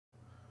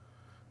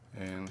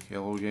And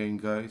hello again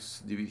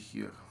guys, David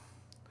here.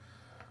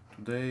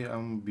 Today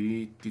I'm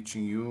be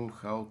teaching you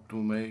how to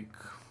make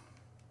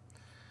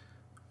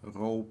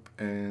rope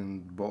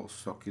and ball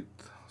socket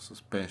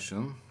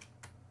suspension.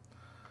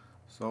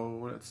 So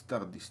let's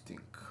start this thing.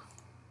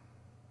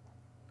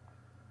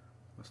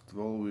 First of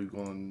all, we're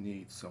gonna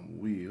need some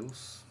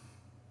wheels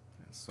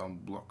and some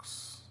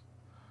blocks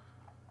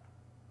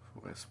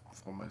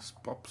from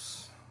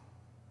S-Pops,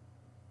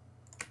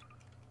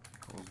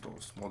 because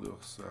those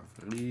models are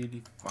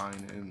really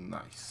fine and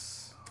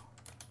nice,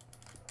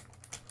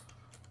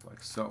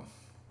 like so.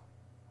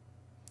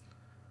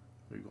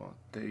 We're gonna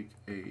take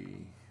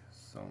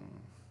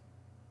some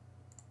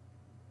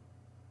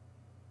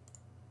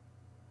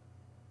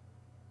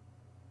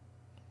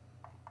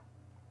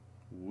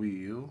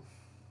wheel,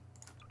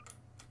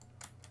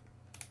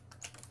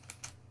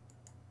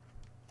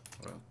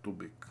 well, too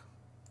big.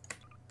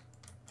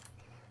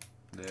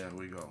 There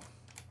we go.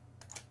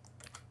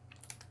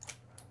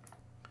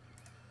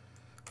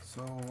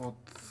 So what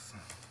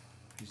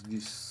is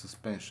this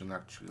suspension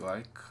actually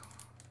like?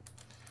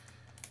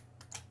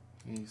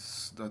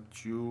 Is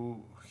that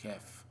you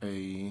have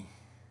a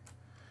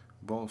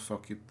ball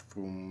socket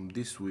from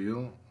this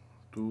wheel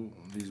to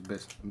this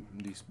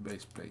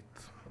base plate.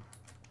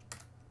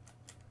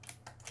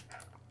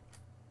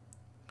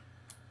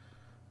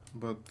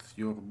 But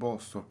your ball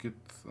socket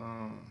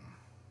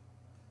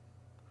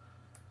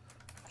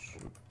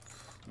should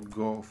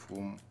go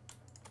from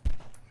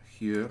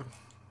here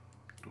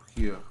to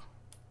here,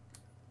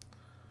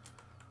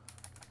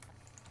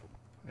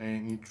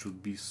 and it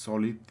should be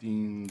solid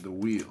in the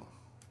wheel,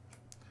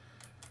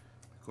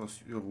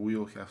 because your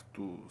wheel has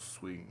to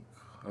swing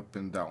up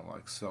and down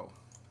like so.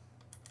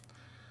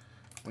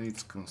 When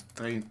it's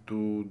constrained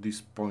to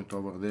this point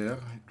over there,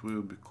 it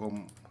will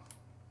become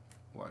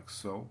like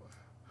so,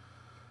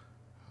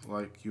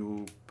 like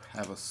you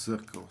have a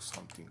circle or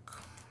something.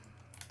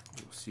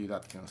 You'll see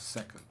that in a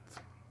second.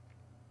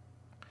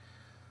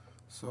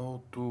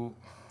 So to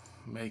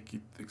make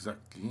it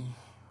exactly,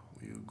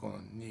 we're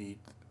gonna need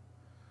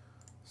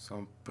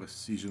some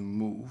precision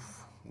move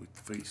with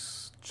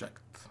face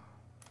checked.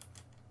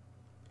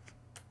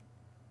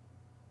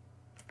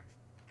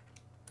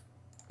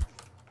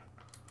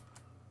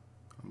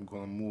 I'm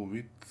gonna move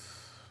it,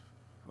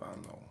 I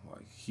don't know,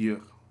 like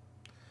here,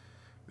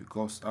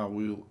 because I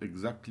will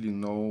exactly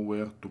know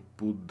where to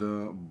put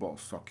the ball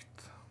socket.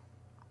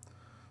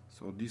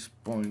 So this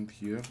point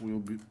here will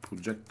be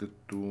projected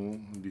to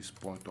this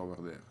point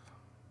over there.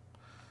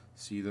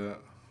 See the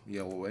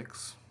yellow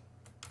X?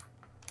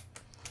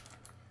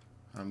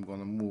 I'm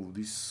gonna move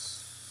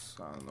this,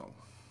 I don't know,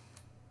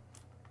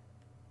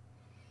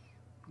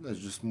 let's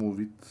just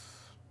move it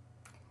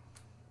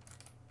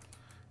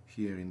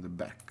here in the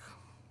back,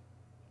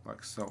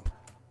 like so.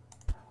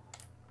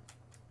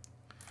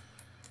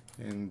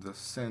 And the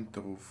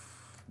center of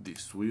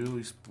this wheel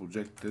is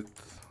projected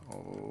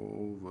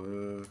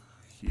over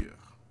here.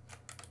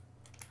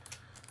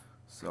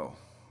 So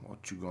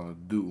what you're gonna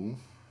do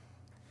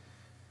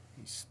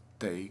is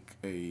take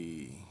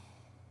a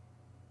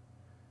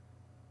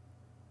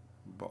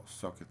ball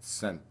socket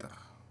center,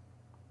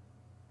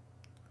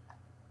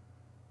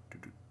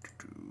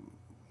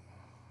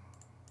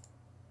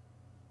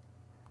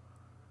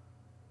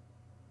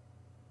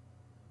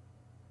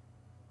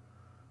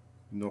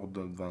 ignore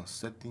the advanced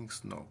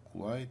settings, no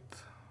quite.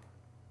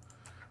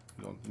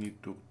 You don't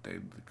need to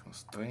rotate the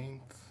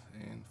constraint.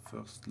 And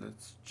first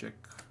let's check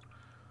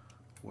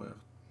where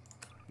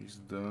is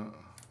the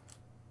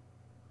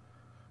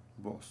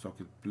ball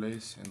socket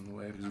place and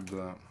where is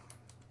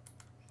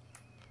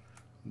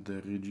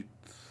the rigid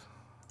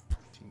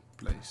thing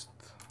placed.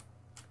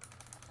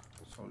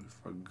 So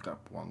if I grab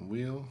one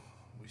wheel,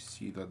 we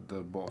see that the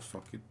ball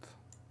socket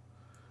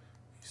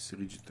is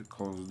rigid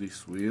across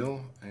this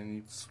wheel, and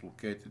it's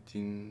located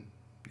in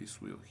this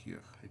wheel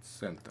here, its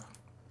center.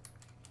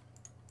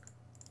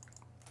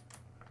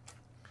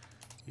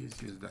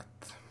 Easy as that.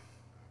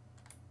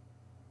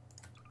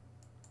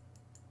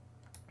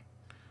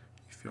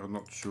 If you're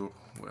not sure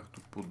where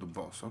to put the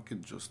ball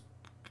socket, just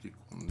click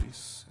on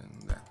this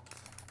and that.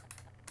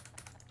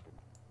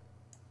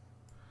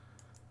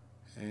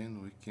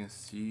 And we can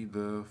see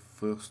the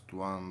first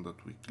one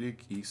that we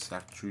click is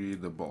actually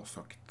the ball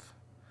socket.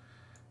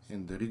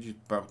 And the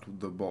rigid part of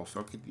the ball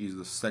socket is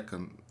the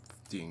second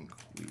thing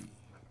we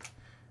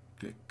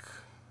click.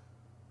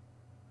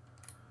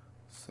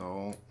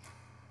 So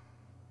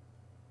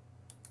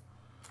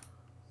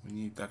we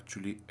need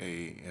actually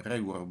a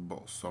regular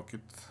ball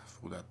socket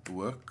for that to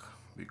work,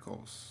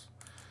 because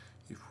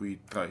if we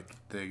try to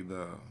take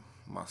the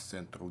mass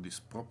center of this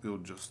prop, we'll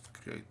just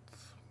create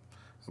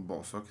a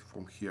ball socket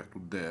from here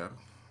to there.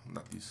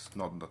 That is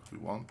not that we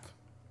want.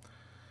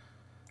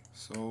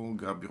 So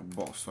grab your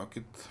ball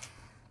socket,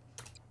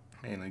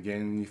 and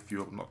again, if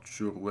you're not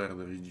sure where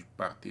the rigid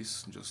part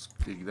is, just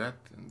click that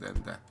and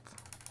then that.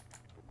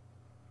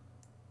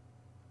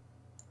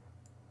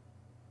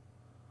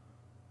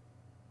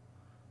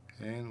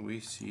 And we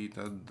see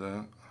that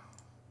the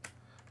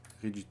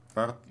rigid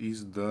part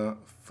is the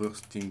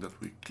first thing that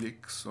we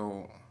click,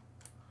 so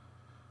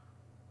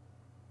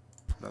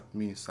that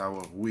means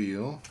our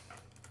wheel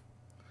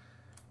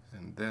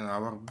and then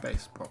our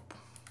base prop.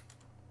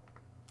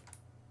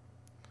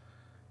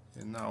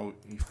 And now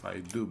if I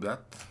do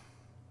that,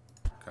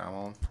 come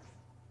on,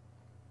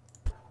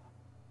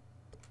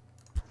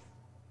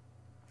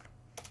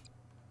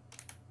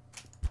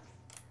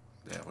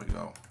 there we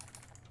go.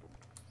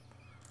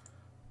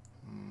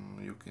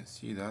 You can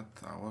see that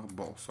our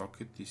ball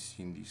socket is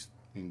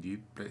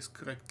indeed placed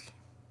correctly.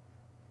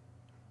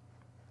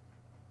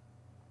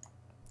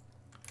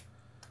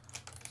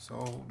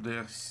 So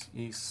there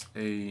is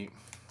a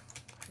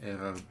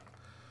error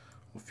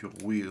of your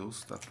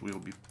wheels that will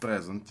be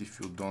present if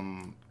you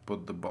don't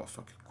put the ball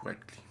socket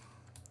correctly.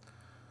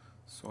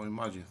 So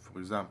imagine, for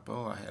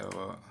example, I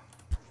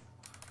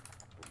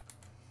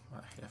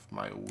have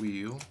my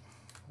wheel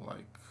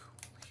like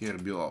here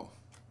below,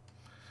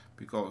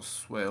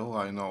 because, well,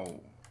 I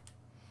know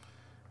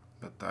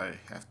that I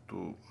have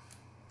to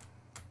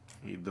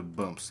eat the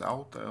bumps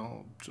out.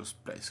 I'll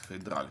just place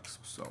hydraulics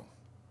or so.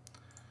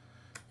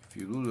 If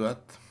you do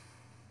that,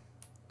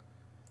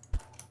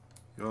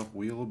 your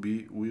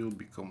wheel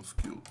become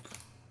skewed.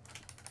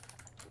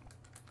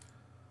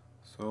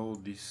 So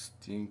this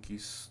thing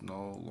is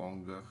no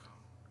longer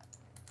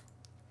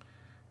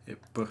a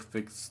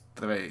perfect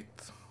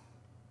straight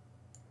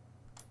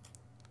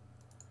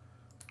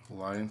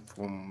line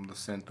from the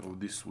center of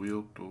this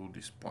wheel to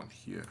this point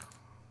here.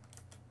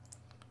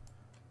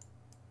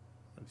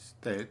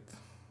 Instead,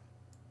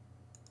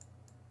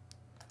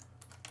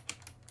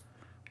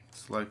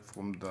 it's like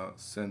from the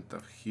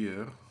center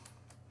here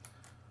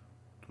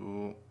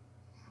to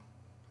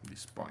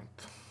this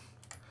point.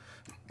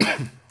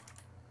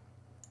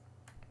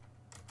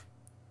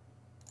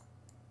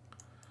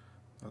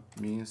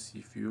 That means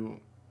that you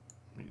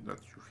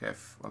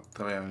have a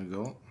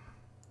triangle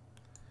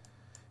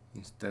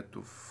instead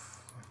of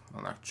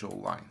an actual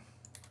line,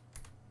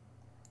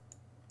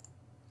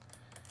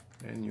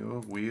 and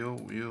your wheel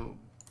will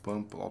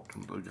bump out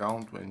on the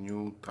ground when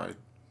you try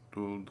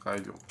to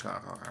drive your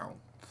car around.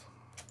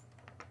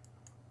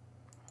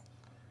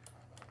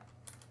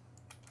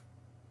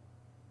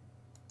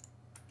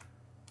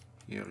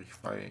 Here, if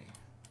I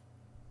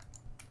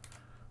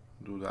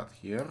do that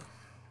here,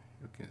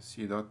 you can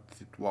see that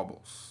it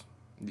wobbles.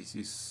 This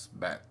is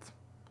bad.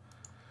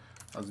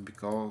 That's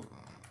because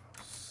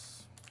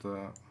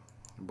the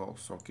ball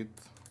socket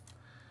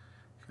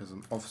has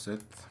an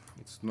offset.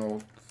 It's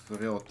not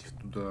relative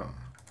to the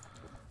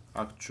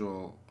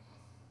actual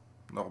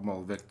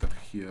normal vector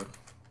here,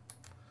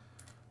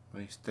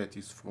 but instead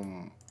it's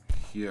from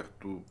here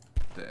to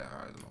there,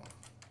 I don't know.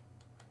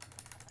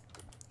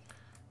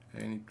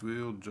 And it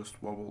will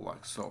just wobble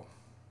like so.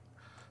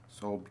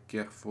 So be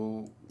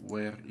careful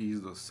where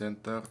is the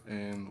center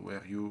and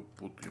where you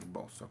put your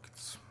ball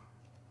sockets.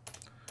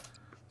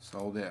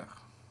 So there.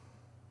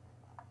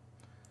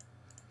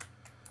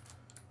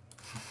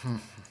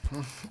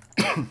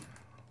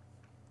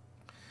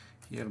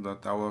 Here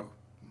that our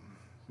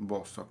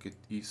ball socket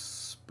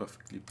is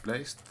perfectly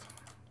placed.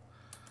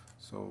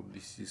 So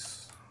this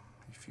is,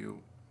 if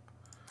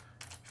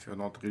you're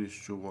not really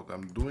sure what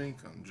I'm doing,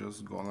 I'm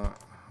just gonna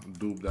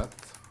do that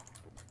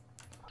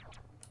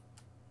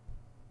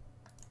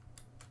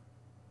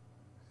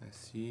and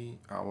see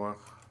our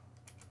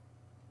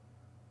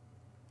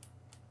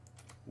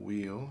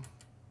wheel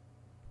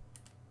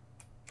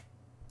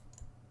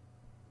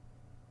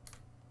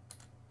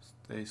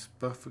stays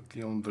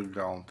perfectly on the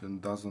ground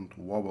and doesn't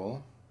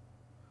wobble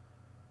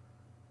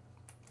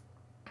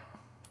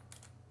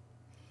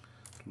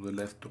to the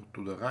left or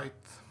to the right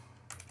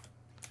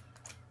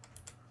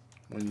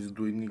when it's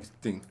doing its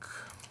thing.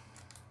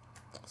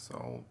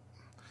 So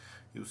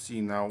you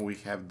see now we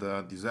have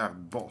the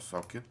desired ball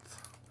socket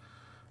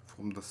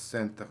from the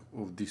center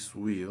of this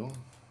wheel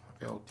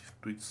relative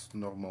to its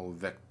normal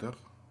vector,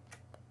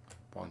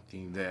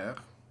 pointing there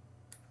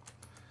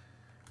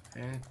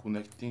and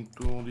connecting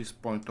to this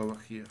point over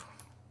here.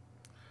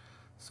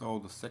 So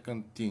the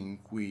second thing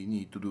we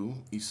need to do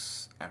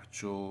is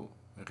actual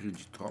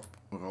rigid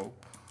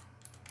rope.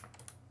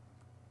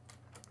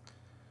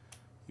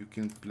 You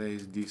can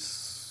place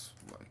this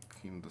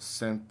like in the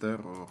center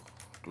or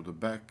to the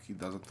back, it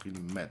doesn't really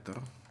matter.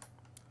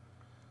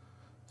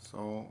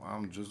 So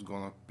I'm just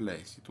gonna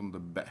place it on the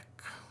back.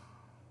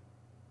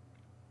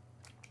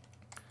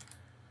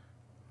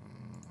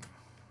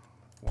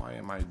 Why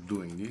am I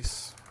doing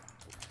this?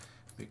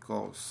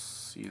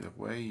 Because either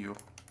way your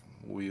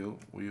wheel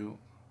will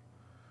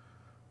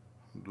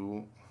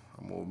do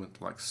a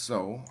movement like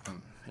so,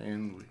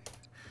 and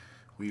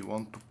we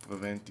want to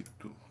prevent it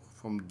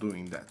from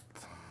doing that.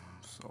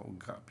 So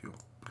grab your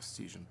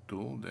precision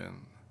tool, then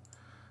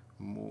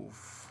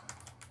move.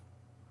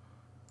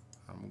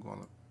 I'm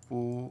gonna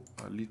pull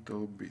a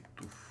little bit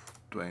of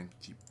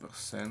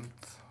 20%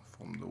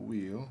 from the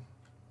wheel.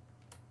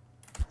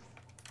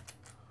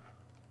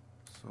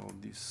 So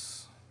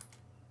this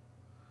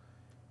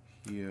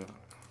here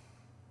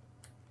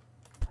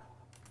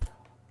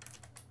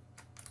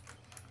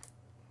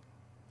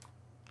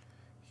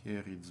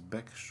Here its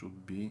back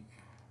should be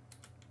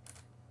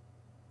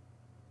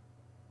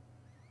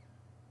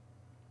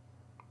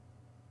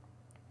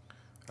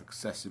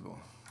accessible.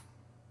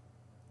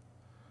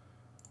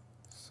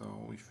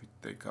 So if we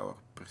take our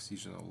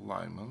precision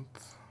alignment,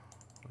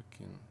 we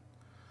can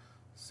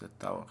set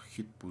our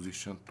hit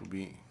position to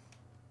be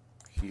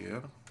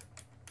here.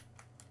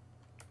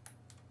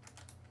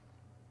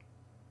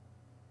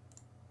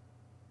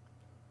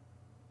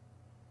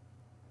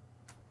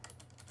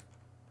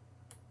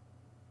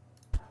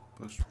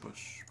 Push,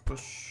 push,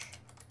 push.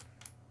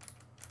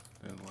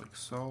 Then like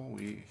so,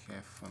 we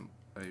have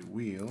a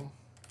wheel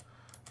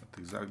at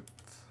exact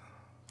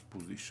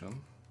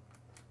position.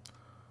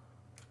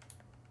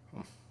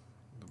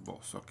 The ball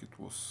socket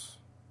was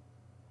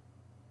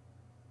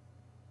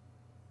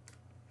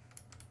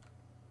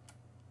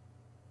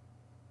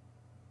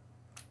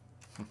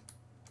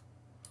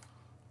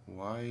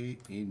why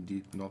it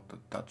did not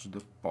attach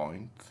the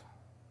point to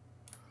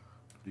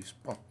this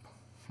pop.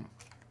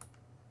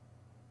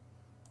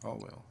 Oh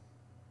well.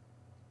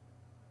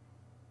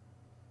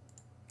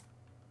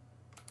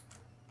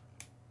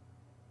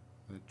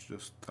 Let's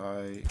just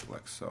try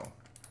like so.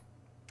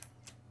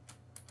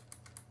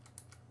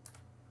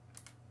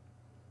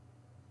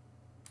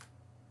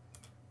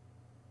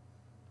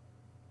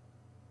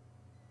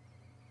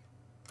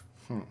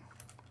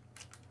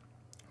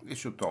 It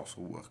should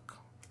also work.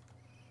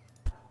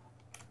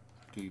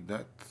 Click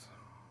that,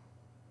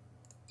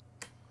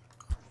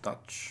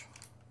 touch,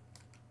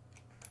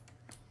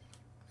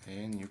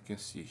 and you can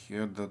see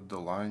here that the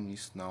line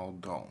is now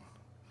drawn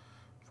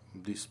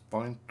from this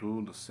point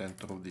to the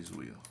center of this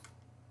wheel.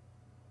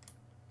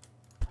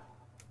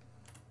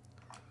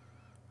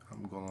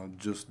 I'm gonna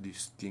adjust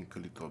this thing a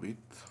little bit.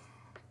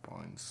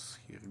 Points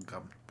here,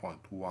 grab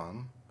point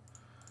 1,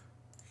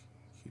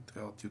 hit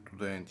relative to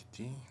the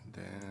entity,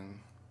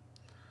 then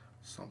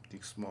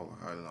something smaller,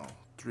 I don't know,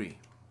 3,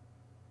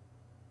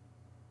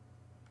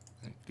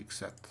 and click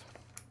set.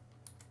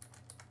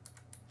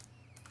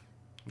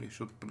 We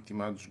should pretty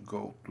much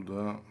go to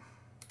the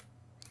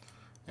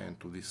end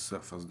to this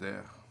surface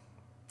there.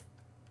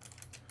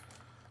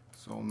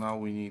 So now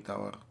we need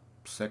our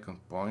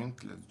second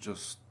point. Let's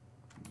just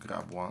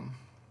grab one.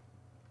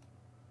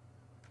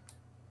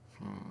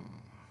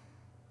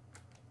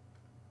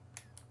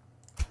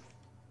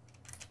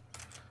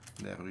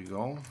 There we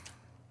go.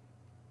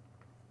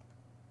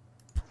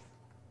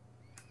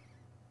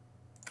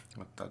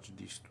 Attach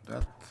this to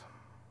that.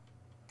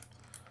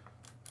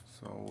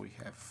 So we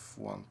have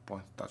one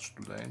point attached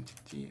to the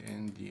entity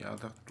and the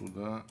other to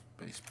the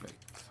base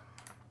plate.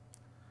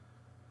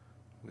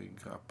 We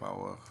grab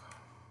our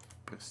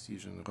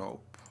precision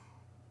rope.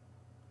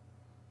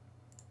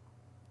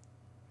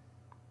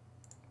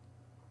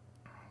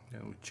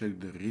 Then we check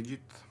the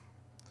rigid,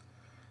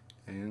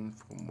 and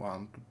from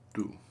 1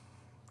 to 2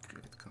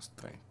 create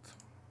constraint.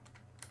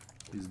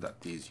 It's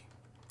that easy.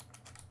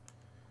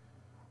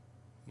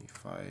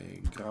 If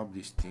I grab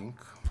this thing,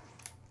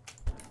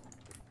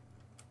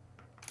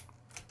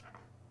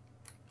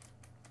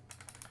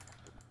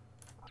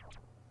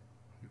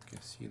 you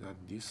can see that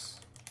this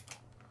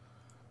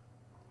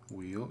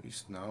wheel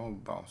is now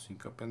bouncing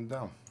up and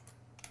down.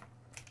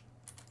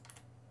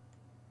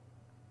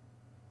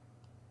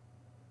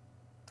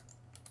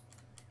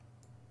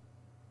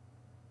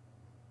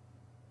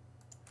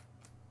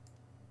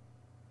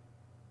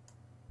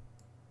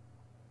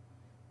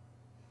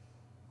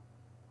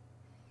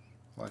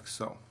 Like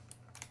so.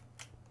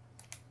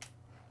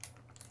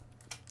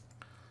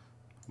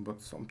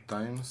 But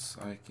sometimes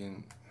I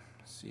can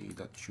see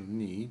that you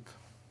need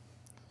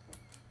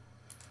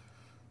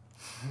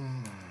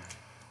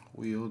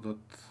wheel that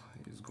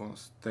is gonna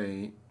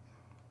stay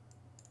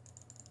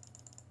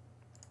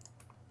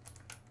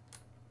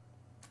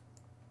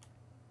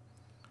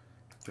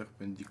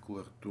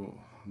perpendicular to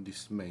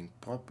this main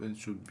prop and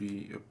should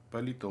be a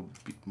little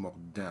bit more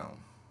down.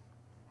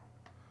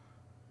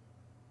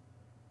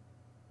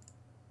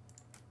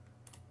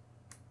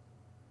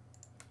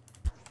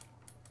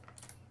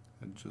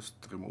 And just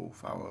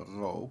remove our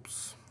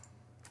ropes.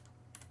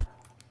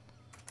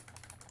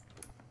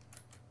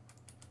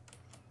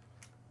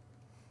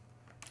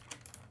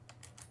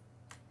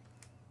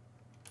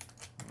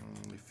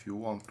 If you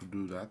want to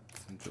do that,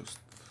 just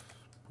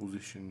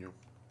position your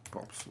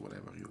props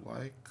whatever you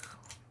like.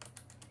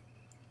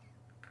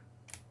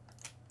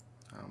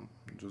 I'm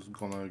just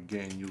gonna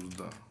again use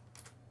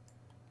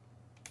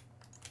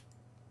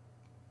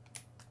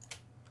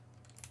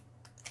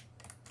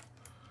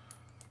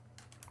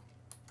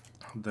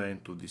the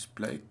end to this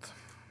plate.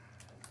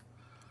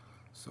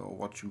 So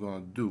what you're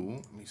gonna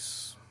do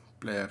is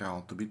play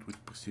around a bit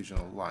with precision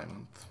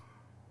alignment.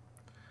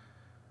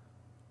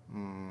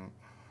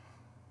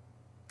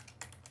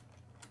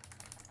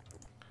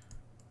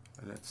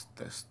 Let's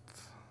test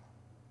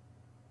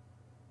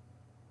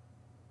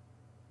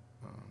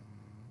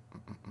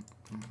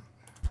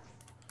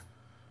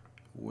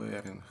where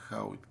and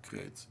how it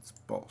creates its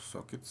ball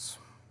sockets.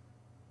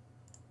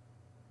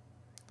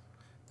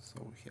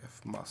 So we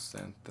have mass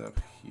center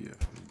here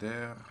and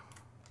there.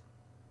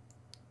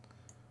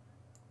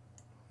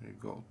 we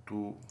go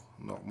to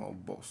normal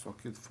ball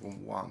socket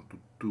from 1 to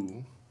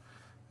 2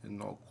 and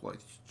no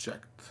quality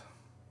checked.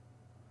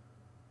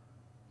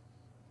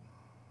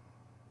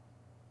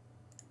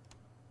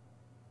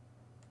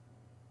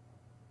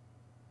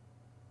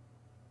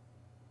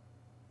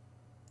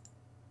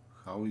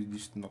 How is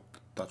this not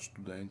attached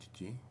to the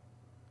entity?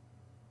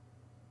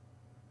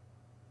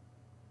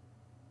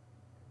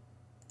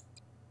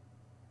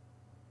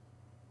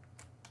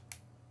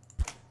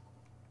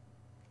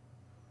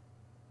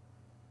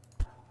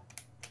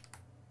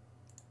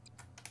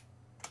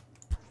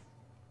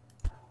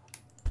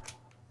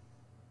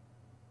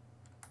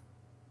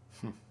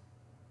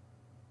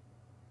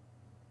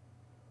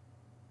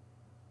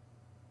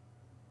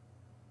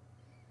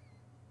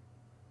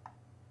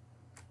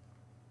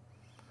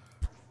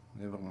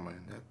 Never mind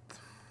that.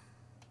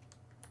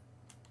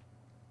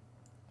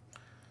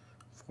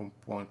 From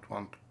point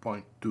 1 to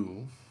point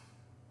 2,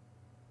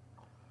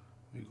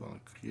 we're gonna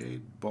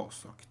create ball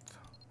socket,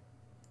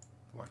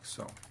 like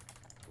so.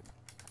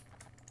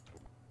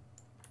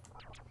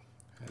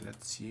 And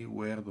let's see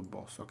where the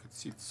ball socket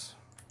sits.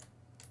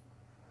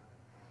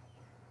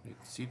 It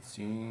sits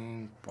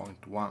in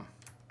point 1.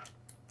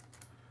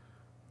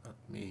 That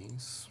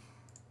means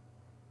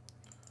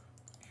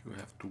you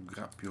have to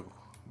grab your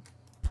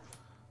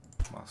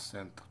mass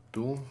center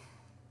tool,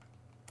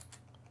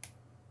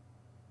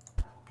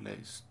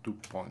 place 2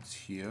 points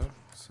here,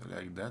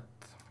 select that,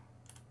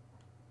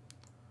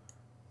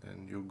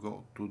 then you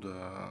go to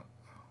the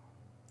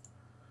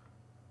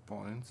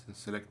points and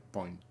select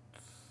point,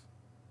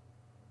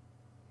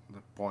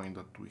 the point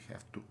that we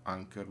have to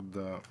anchor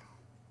the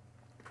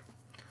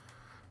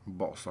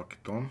ball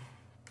socket on.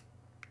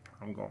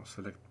 I'm going to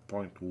select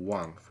point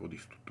 1 for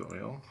this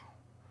tutorial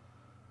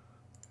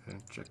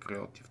and check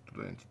relative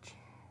to the entity.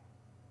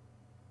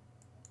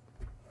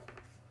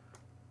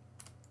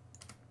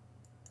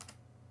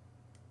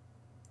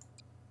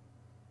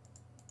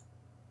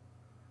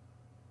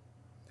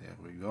 There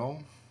we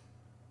go.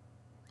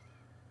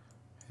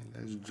 And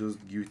let's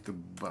just give it a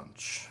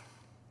bunch.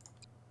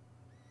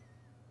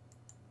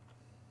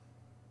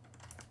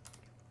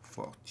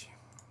 40.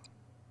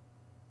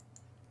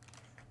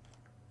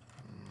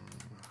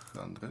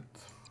 100.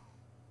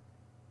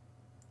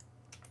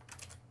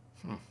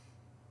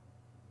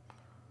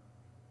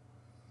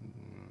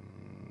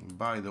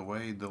 By the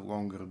way, the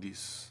longer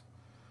this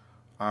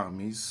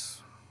arm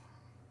is,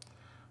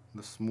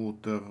 the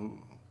smoother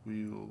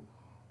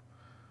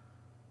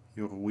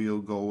your wheel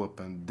go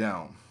up and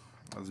down.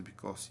 That's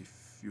because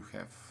if you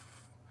have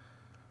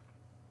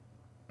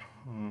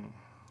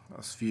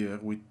a sphere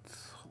with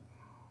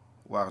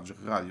larger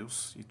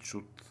radius, it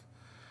should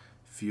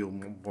feel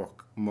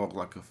more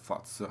like a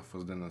flat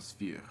surface than a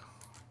sphere.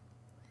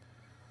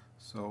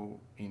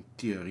 So in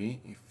theory,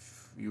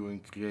 if you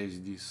increase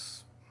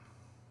this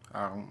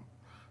arm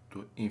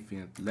to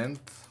infinite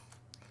length,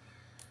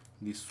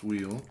 this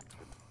wheel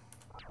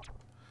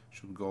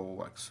should go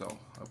like so,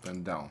 up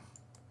and down,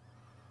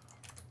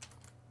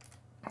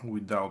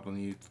 without the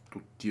need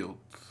to tilt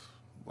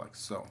like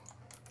so.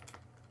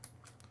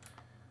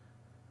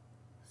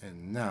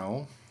 And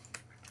now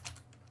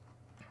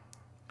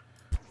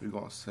we're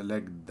going to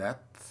select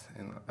that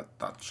and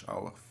attach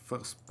our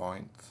first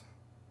point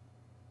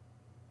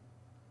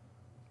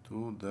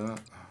to the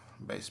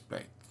base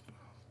plate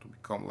to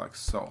become like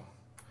so.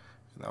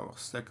 And our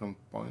second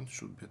point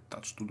should be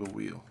attached to the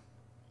wheel.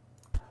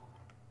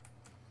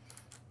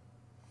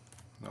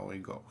 Now we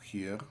go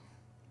here.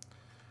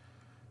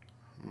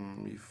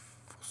 If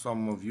for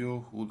some of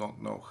you who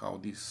don't know how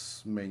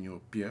this menu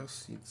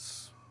appears,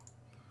 it's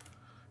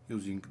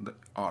using the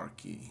R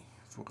key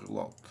for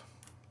reload.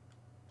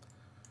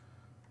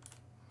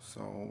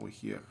 So we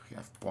here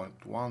have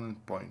point 1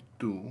 and point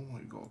 2.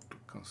 We go to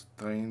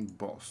constraint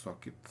ball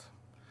socket,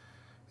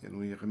 and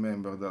we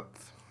remember that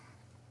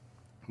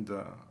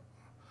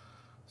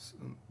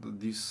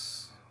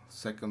this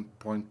second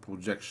point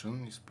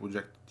projection is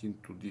projected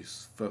into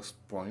this first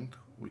point,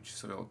 which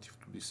is relative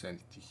to this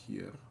entity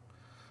here.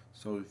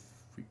 So if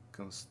we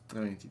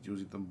constrain it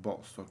using the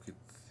ball socket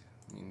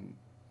in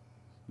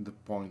the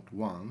point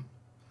 1,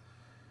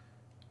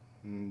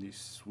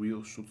 this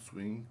wheel should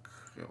swing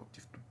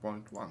relative to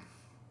point 1,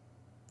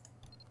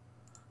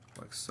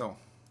 like so.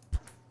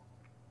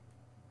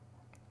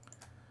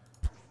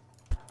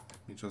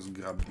 Let me just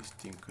grab this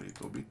thing a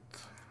little bit,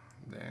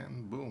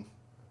 then boom,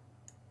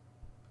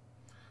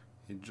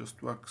 it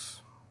just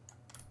works.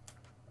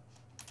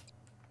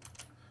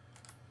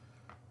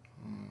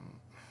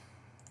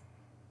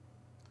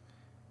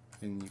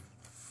 And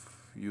if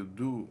you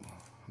do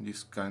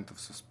this kind of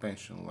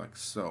suspension like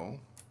so,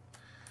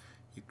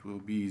 it will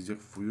be easier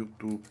for you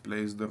to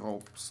place the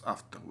ropes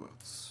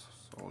afterwards.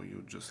 So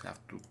you just have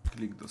to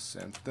click the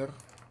center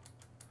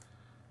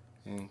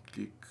and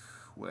click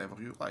whatever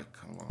you like.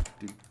 I'm going to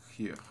click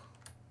here.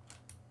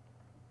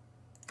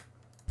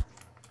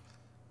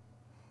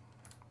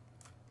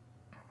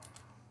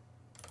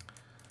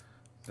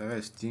 The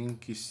resting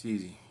is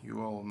easy.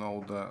 You all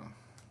know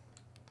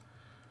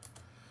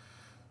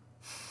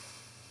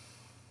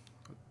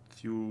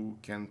you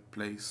can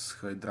place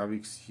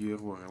hydraulics here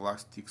or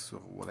elastics or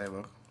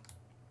whatever.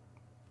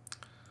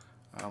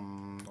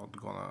 I'm not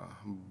gonna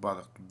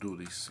bother to do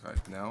this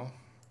right now.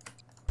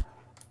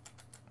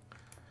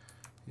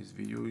 This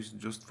video is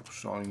just for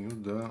showing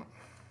you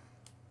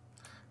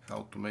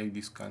how to make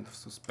this kind of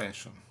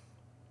suspension.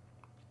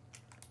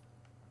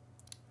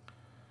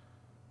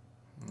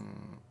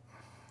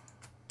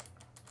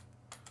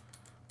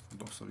 For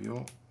those of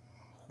you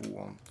who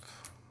want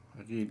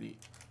really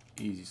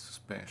easy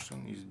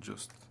suspension, is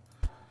just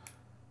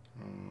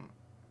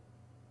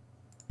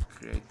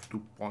create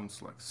 2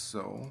 points like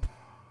so.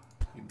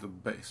 Hit the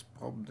base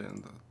prop,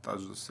 then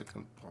attach the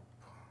second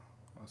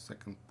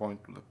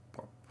point to the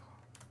prop.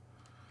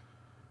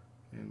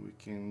 And we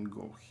can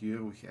go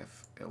here, we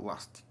have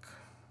elastic.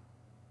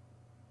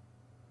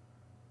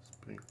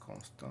 Spring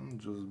constant,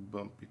 just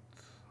bump it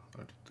a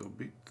little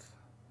bit.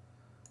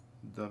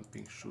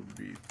 Dumping should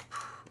be,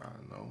 I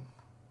don't know,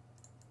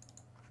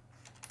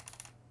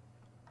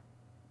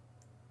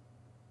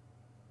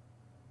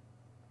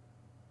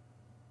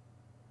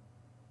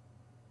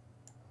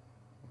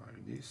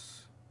 like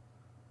this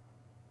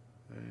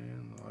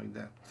and like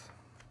that.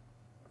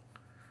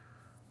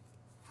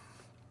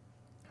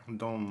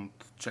 Don't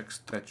check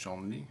stretch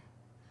only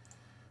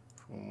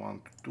from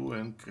 1 to 2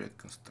 and create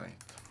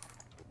constraint.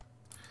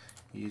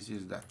 Easy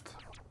as that.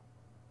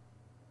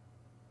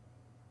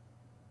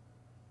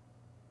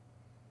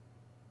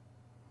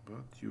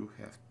 But you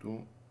have to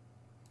make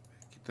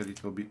it a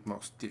little bit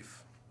more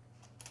stiff.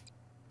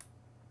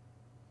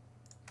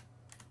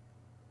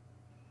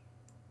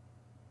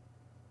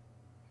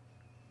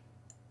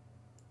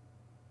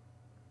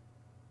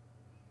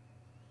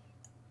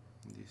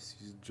 This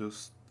is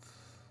just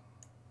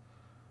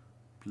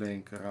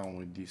playing around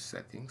with these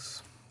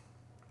settings.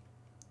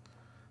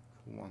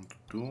 From 1 to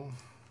 2,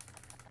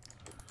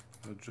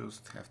 you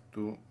just have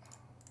to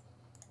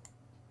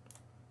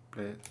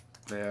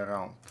play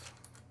around.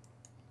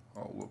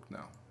 Oh, look,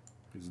 now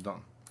it's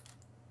done.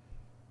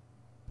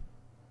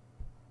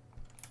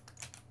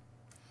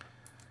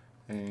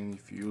 And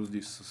if you use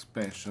this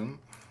suspension,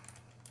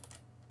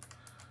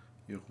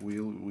 your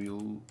wheel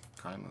will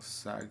kind of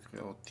sag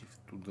relative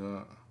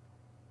to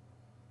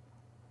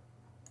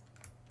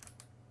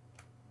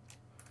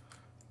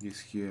this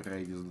here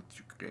radius that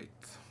you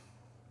create.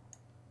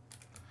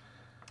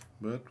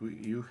 But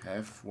you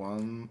have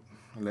one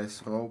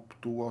less rope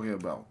to worry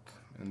about,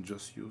 and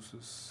just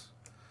uses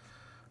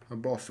a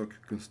ball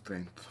socket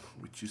constraint,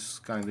 which is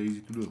kind of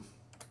easy to do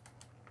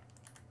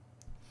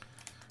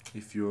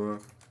if you're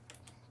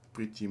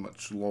pretty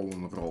much low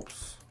on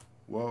ropes.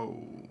 Whoa!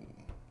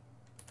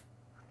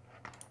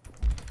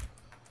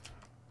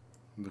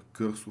 The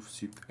curse of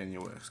Sit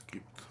Anywhere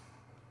script.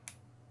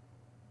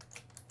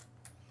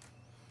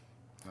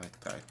 I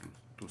try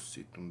to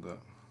sit on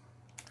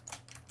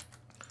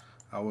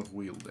our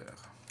wheel there.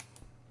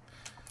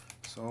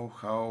 So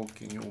how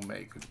can you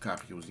make a car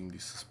using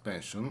this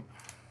suspension?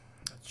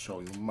 Let's show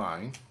you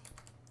mine.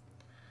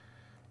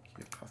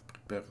 Here I've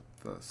prepared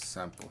a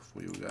sample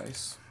for you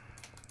guys.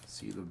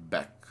 See the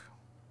back.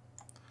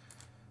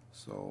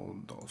 So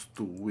those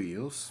 2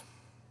 wheels,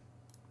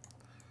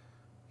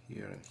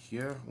 here and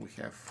here, we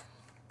have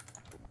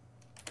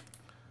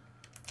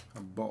a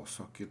ball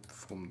socket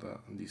from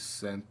this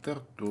center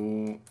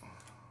to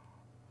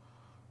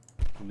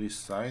this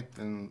side,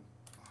 and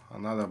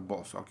another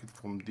ball socket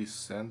from this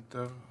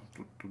center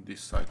to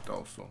this side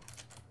also.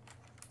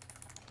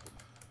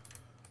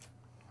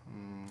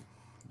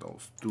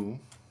 Those 2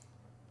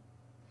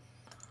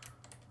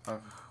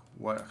 are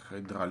wire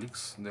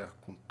hydraulics. They are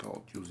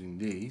controlled using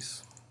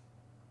these.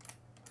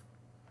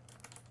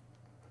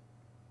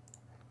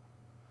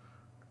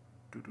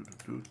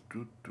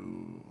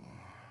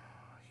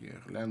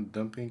 Here, land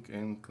dumping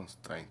and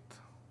constraint.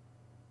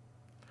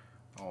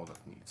 All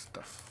that needs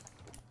stuff.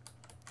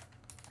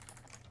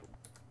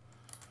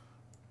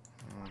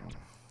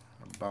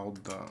 About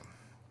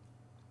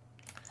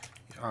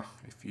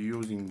if you're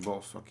using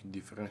ball socket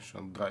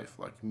differential drive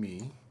like me,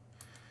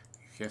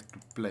 you have to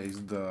place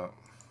the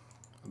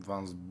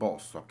advanced ball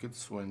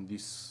sockets when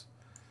this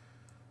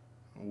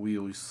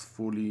wheel is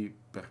fully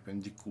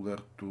perpendicular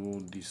to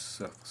this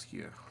surface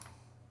here.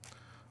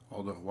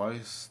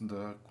 Otherwise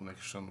the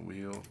connection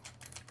will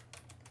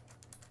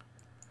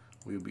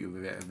be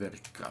very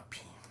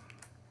crappy.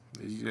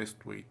 The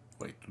easiest way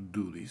to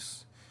do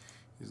this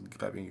is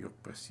grabbing your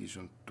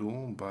precision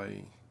tool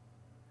by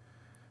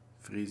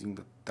freezing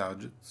the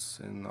targets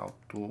and now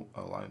to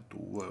align to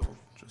weld.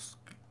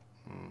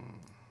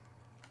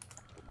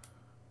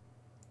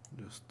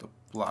 Just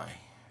apply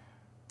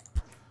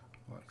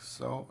like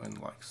so and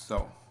like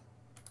so.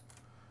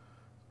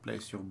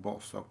 Place your ball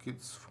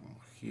sockets from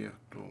here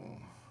to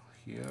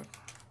here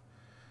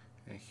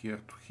and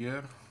here to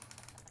here,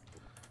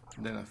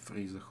 then I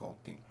freeze the whole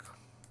thing.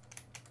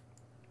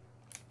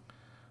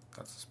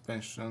 That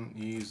suspension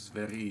is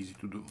very easy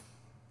to do,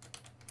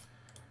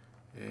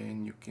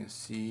 and you can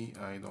see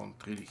I don't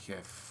really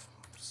have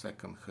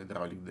second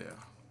hydraulic there.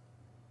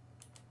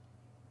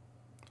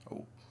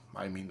 Oh,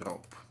 I mean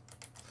rope.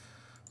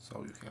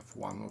 So you have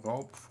one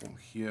rope from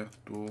here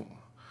to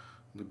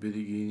the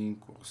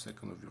beginning or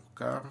second of your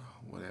car,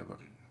 whatever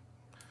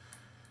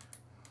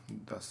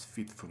does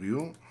fit for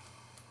you.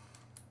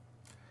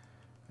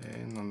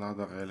 And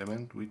another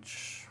element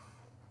which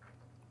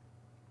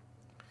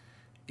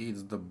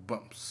is the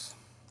bumps.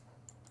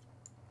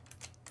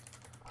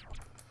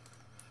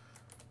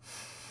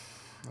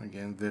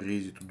 Again, very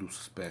easy to do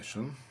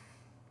suspension.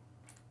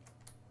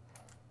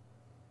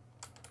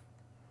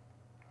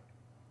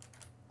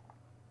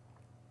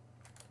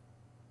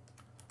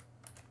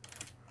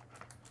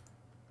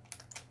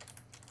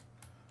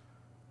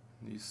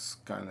 This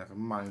kind of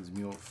reminds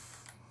me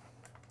of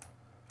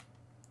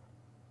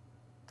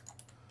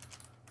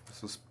the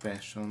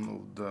suspension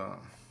of the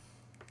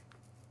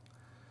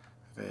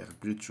rear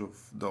bridge of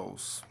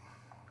those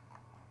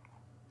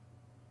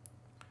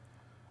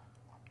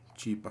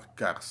cheaper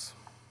cars.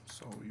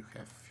 So you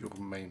have your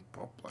main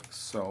prop like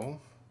so,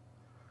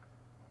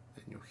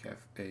 then you have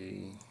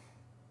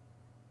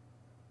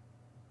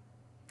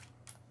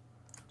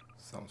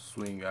some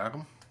swing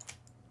arm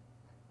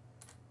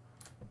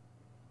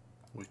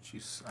which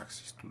is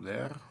access to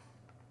there,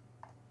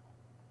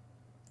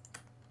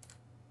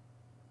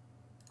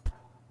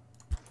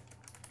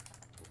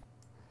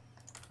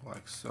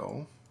 like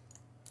so,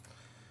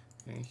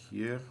 and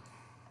here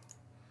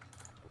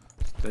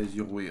stays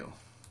your wheel,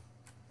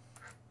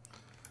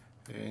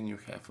 and you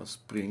have a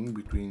spring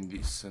between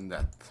this and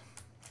that,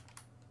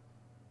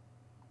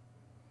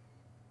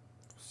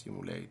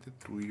 simulated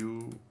to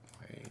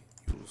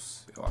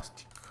use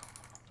elastic.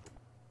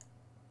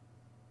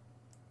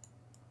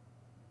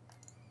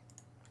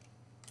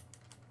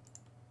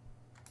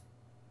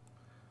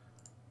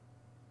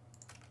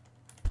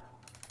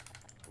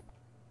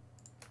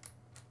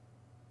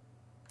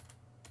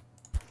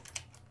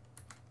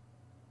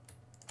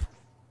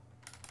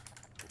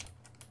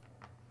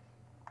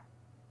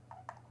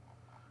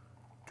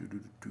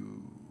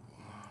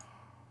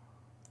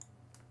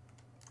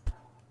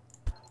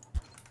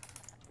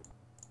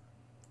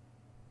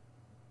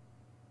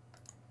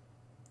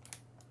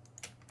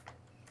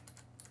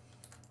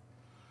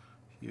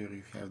 Here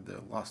you have the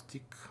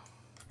elastic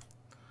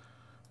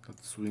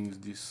that swings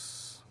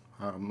this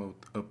arm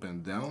up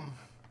and down,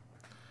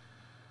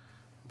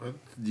 but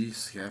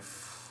these have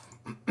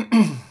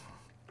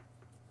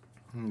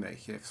they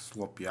have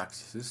sloppy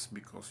axes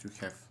because you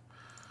have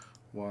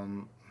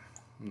one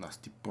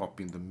nasty prop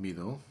in the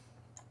middle.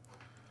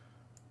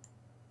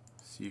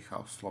 See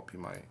how sloppy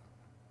my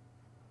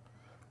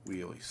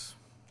wheel is.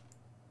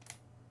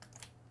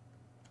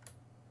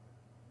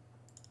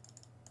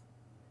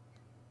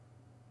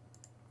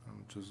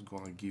 I'm just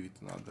gonna give it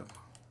another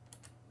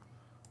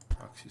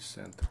axis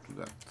center to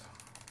that.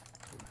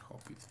 I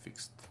hope it's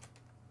fixed.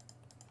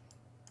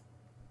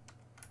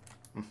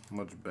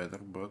 Much better,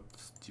 but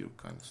still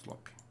kind of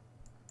sloppy.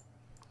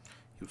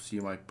 You see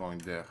my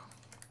point there.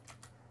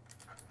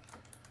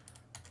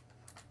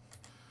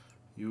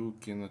 You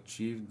can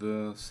achieve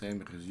the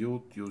same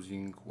result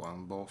using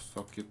one ball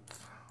socket,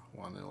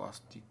 one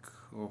elastic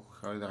or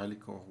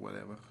hydraulic or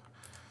whatever,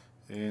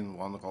 and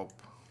one rope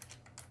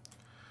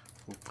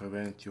to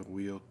prevent your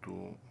wheel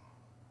to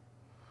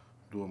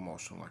do a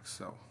motion like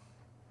so,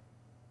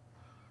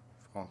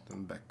 front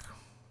and back.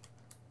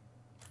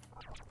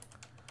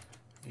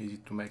 Easy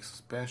to make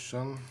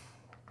suspension,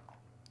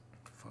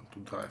 fun to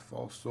drive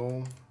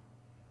also,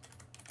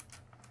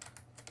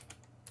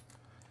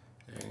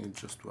 and it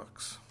just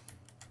works.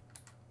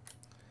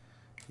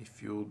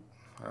 If you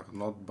are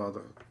not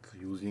bothered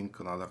using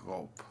another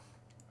rope,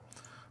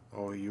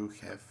 or you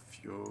have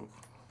your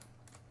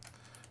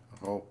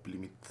rope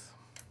limit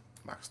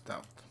maxed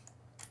out.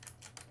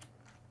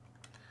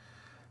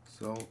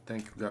 So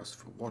thank you guys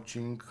for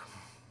watching.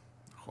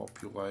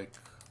 Hope you like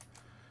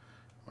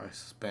my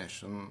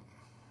suspension,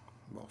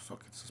 ball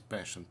socket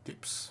suspension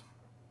tips.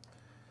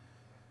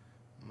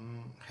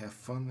 Have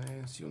fun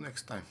and see you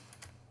next time.